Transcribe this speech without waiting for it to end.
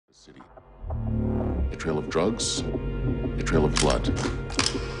City. A trail of drugs, a trail of blood.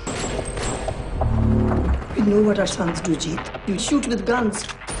 We know what our sons do, Jeet. You shoot with guns,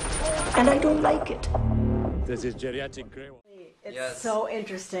 and I don't like it. This is geriatric grey. It's so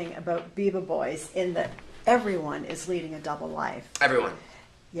interesting about Beeba Boys in that everyone is leading a double life. Everyone.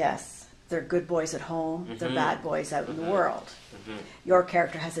 Yes. They're good boys at home. They're bad boys out in the world. Your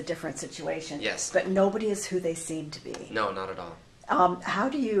character has a different situation. Yes. But nobody is who they seem to be. No, not at all. How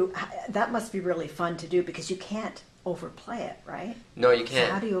do you... That must be really fun to do because you can't overplay it, right? No, you can't.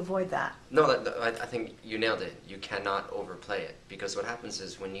 So how do you avoid that? No, I think you nailed it. You cannot overplay it because what happens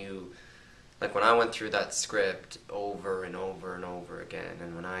is when you... Like when I went through that script over and over and over again,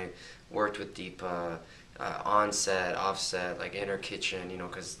 and when I worked with Deepa on set, off set, like in her kitchen, you know,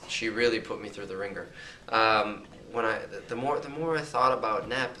 because she really put me through the ringer. The more I thought about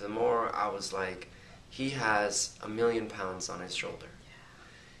Nep, the more I was like, he has 1,000,000 pounds on his shoulder.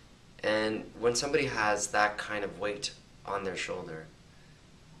 And when somebody has that kind of weight on their shoulder,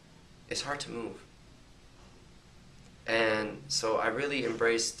 it's hard to move. And so I really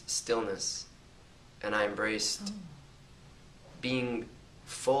embraced stillness, and I embraced being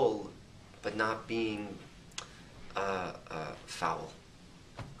full, but not being foul.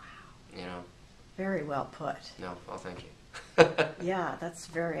 Wow. You know? Very well put. No, well, thank you. Yeah, that's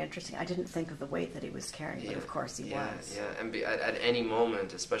very interesting. I didn't think of the weight that he was carrying, but of course he was. Yeah, and at any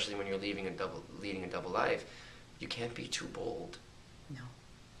moment, especially when you're leading a double life, you can't be too bold. No.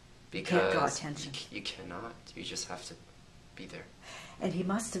 Because can't draw attention. You cannot. You just have to be there. And he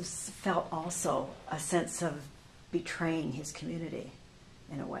must have felt also a sense of betraying his community,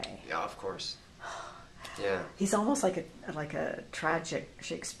 in a way. Yeah, of course. Yeah. He's almost like a tragic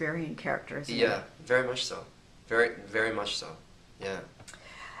Shakespearean character, isn't he? Yeah, very much so. Very, very much so. Yeah.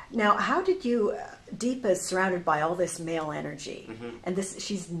 Now, how did you... Deepa is surrounded by all this male energy, and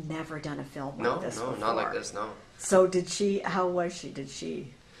she's never done a film like this before. No, not like this, no. So did she... How was she? Did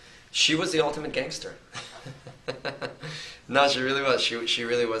she... She was the ultimate gangster. No, she really was. She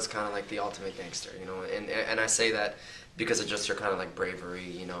really was kind of like the ultimate gangster, you know. And I say that because of just her kind of like bravery,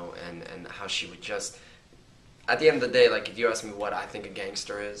 you know, and how she would just... At the end of the day, like if you ask me what I think a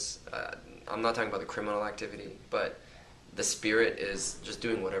gangster is, I'm not talking about the criminal activity, but the spirit is just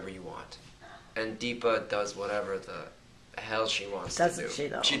doing whatever you want. And Deepa does whatever the hell she wants to do. Doesn't she,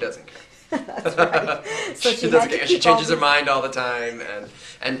 though? She doesn't care. That's right. So she doesn't care. She changes her mind all the time,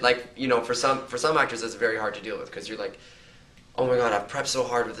 and like, you know, for some actors it's very hard to deal with because you're like, oh my god, I've prepped so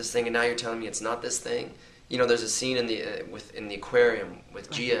hard with this thing, and now you're telling me it's not this thing. You know, there's a scene in the aquarium with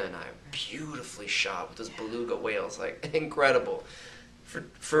Gia and I, beautifully shot with those beluga whales, like incredible.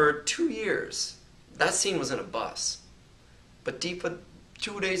 For 2 years, that scene was in a bus, but Deepa,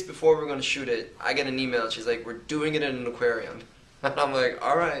 2 days before we were going to shoot it, I get an email. She's like, "We're doing it in an aquarium," and I'm like,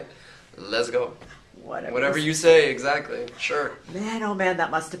 "All right. Let's go. Whatever you say, exactly. Sure." Man, oh man, that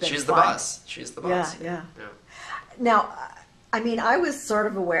must have been She's fun. the boss. She's the boss. Yeah. Now, I mean, I was sort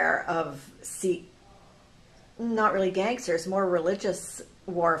of aware of Sikh, not really gangsters, more religious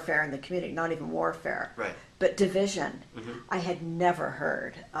warfare in the community, not even warfare. Right. But division. I had never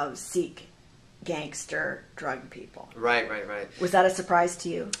heard of Sikh gangster drug people. Right. Was that a surprise to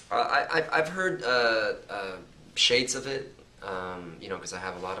you? I've heard shades of it. You know, because I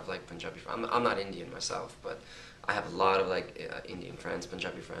have a lot of like Punjabi friends. I'm not Indian myself, but I have a lot of like Indian friends,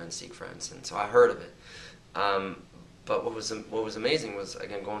 Punjabi friends, Sikh friends, and so I heard of it. But what was amazing was,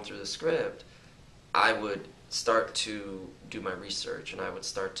 again, going through the script, I would start to do my research and I would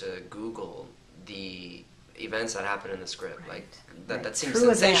start to Google the events that happened in the script. Like that seems True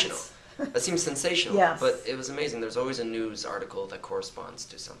sensational. events. That seems sensational. Yes. But it was amazing. There's always a news article that corresponds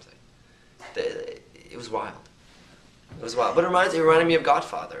to something. It was wild. It was wild, but it reminded me of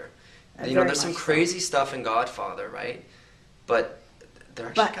Godfather. You know, there's some crazy stuff in Godfather, right? But they're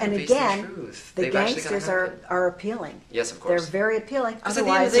actually kind of based on truth. The gangsters are appealing. Yes, of course. They're very appealing. Because at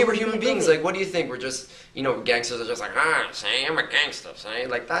the end of the day, we're human beings. Like, what do you think? We're just, you know, gangsters are just like, say I'm a gangster, say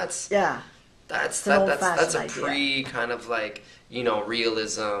like that's that's a pre kind of like, you know,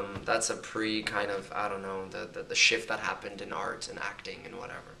 realism. That's a pre kind of, I don't know, the shift that happened in art and acting and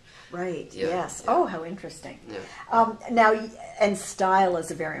whatever. Right. Yeah, Yes. yeah. Oh, how interesting. Yeah. Now, and style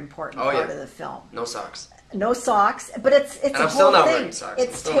is a very important part of the film. No socks. No socks, but it's And a I'm whole still not thing. wearing socks.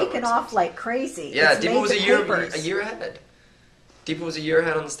 It's taken off like crazy. Yeah, it's Deepa was made a year ahead. Deepa was a year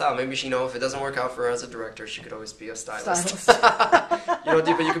ahead on the style. Maybe she, you know, if it doesn't work out for her as a director, she could always be a stylist. You know,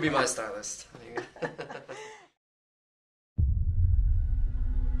 Deepa, you could be my stylist.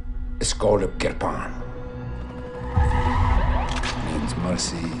 It's called a kirpan. Means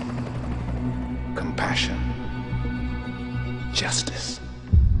mercy, compassion, justice.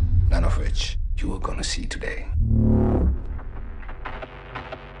 you are gonna see today.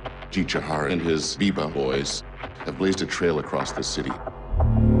 Jeet Chahar and his Beeba Boys have blazed a trail across the city.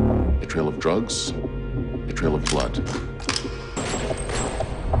 A trail of drugs, a trail of blood.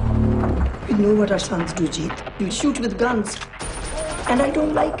 We know what our sons do, Jeet. You shoot with guns. And I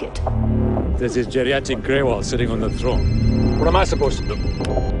don't like it. There's this geriatric grey wall sitting on the throne. What am I supposed to do?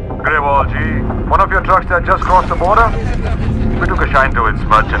 Grey Wall G, one of your trucks that just crossed the border? We took a shine to its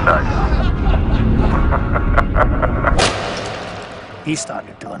merchandise. He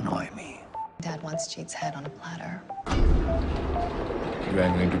started to annoy me. Dad wants Jeet's head on a platter. You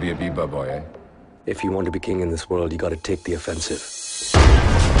angling to be a Beeba boy, eh? If you want to be king in this world, you gotta take the offensive.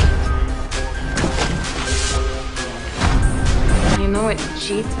 You know what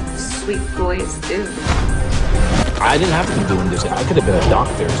Jeet and the sweet boys do? I didn't have to be doing this. I could have been a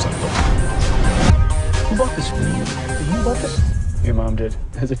doctor or something. Who bought this for me? You bought this? Your mom did,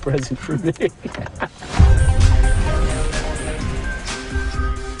 as a present for me.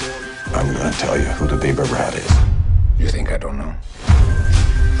 I'm gonna tell you who the Beeba rat is. You think I don't know?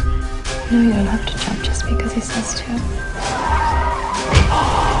 No, you don't have to jump just because he says to.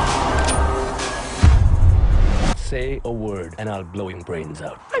 Say a word, and I'll blow your brains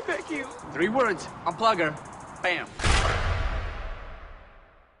out. I beg you. 3 words. Unplug her. Bam.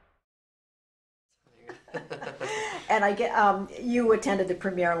 And I get you attended the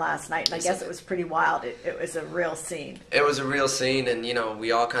premiere last night, and I guess it was pretty wild. It was a real scene. It was a real scene, and you know,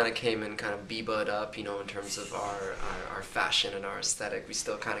 we all kind of came in kind of Beeba'd up, you know, in terms of our fashion and our aesthetic. We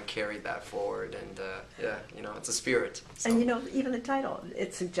still kind of carried that forward, and yeah, you know, it's a spirit. So. And you know, even the title,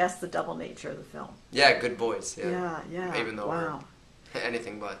 it suggests the double nature of the film. Yeah, good boys. Yeah, Yeah, yeah. Even though wow. we're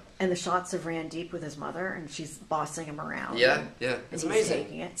anything but. And the shots of Rand Deep with his mother, and she's bossing him around. Yeah, yeah, he's it's amazing.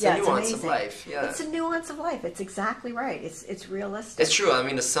 taking it. It's Yeah, a it's nuance amazing. of life. Yeah, It's a nuance of life. It's exactly right. It's realistic. it's true. I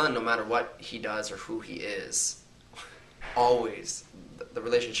mean, the son, no matter what he does or who he is, always the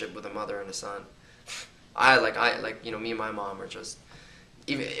relationship with a mother and a son. I like you know, me and my mom are just.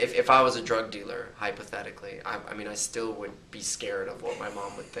 Even if I was a drug dealer, hypothetically, I mean, I still would be scared of what my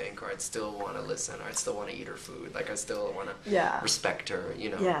mom would think, or I'd still want to listen, or I'd still want to eat her food. Like, I still want to respect her, you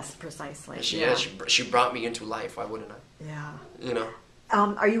know. Yes, precisely. And she brought me into life. Why wouldn't I? Yeah. You know.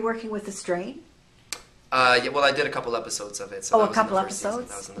 Are you working with The Strain? Yeah, well, I did a couple episodes of it. So Oh, that a was in couple the first season. episodes?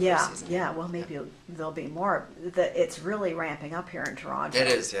 That was in the Yeah, first season. yeah. Well, maybe there'll be more. It's really ramping up here in Toronto. It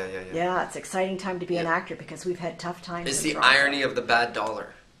is, yeah. Yeah, it's an exciting time to be an Yeah. actor because we've had tough times. It's in the Toronto. irony of the bad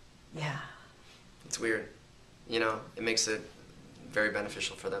dollar. Yeah. It's weird. You know, it makes it very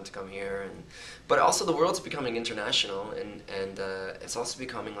beneficial for them to come here, but also the world's becoming international, and it's also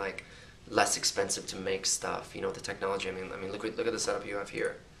becoming like less expensive to make stuff. You know, the technology. I mean, look at the setup you have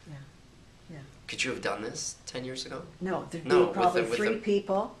here. Yeah. Could you have done this 10 years ago? No, there'd No, be probably with three the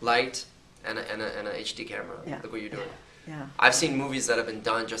people. Light and a HD camera. Yeah. Look what you're doing. Yeah. I've seen movies that have been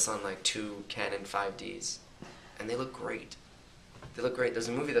done just on like 2 Canon 5Ds, and they look great. They look great. There's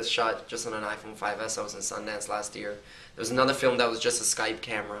a movie that's shot just on an iPhone 5S. I was in Sundance last year. There was another film that was just a Skype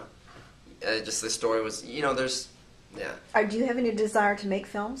camera. Just the story was, you know, yeah. Do you have any desire to make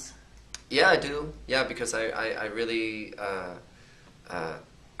films? Yeah, I do. Yeah, because I really,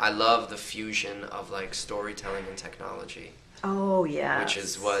 I love the fusion of like storytelling and technology. Oh, yeah. Which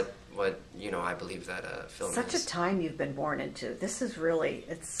is what you know, I believe that film Such is. a time you've been born into. This is really,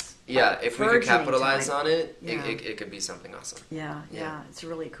 it's Yeah, if we could burgeoning capitalize time. on it, Yeah. it could be something awesome. Yeah, it's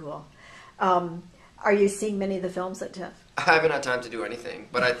really cool. Are you seeing many of the thats at TIFF? I haven't had time to do anything,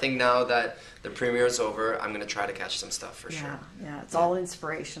 but I think now that the premiere is over, I'm going to try to catch some stuff for sure. Yeah, it's all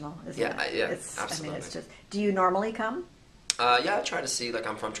inspirational, isn't it? Yeah, I absolutely. mean, it's just. Do you normally come? Yeah, I try to see, like,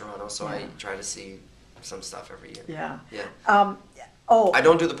 I'm from Toronto, so I Yeah. try to see some stuff every year. Yeah. Yeah. Oh. I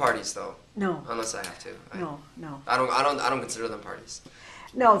don't do the parties though. No. Unless I have to. No. I don't consider them parties.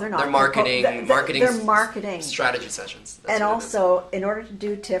 No, they're not. They're marketing. They're marketing. Strategy sessions. That's And what it also, in order to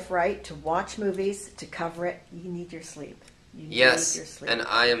do TIFF right, to watch movies, to cover it, you need your sleep. You need your sleep. And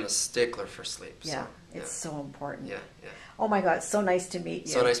I am a stickler for sleep. Yeah, so, it's so important. Yeah. Oh my God, it's so nice to meet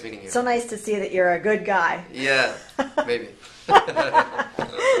you. So nice meeting you. So nice to see that you're a good guy. Yeah, maybe.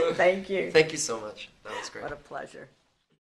 Thank you. Thank you so much. That was great. What a pleasure.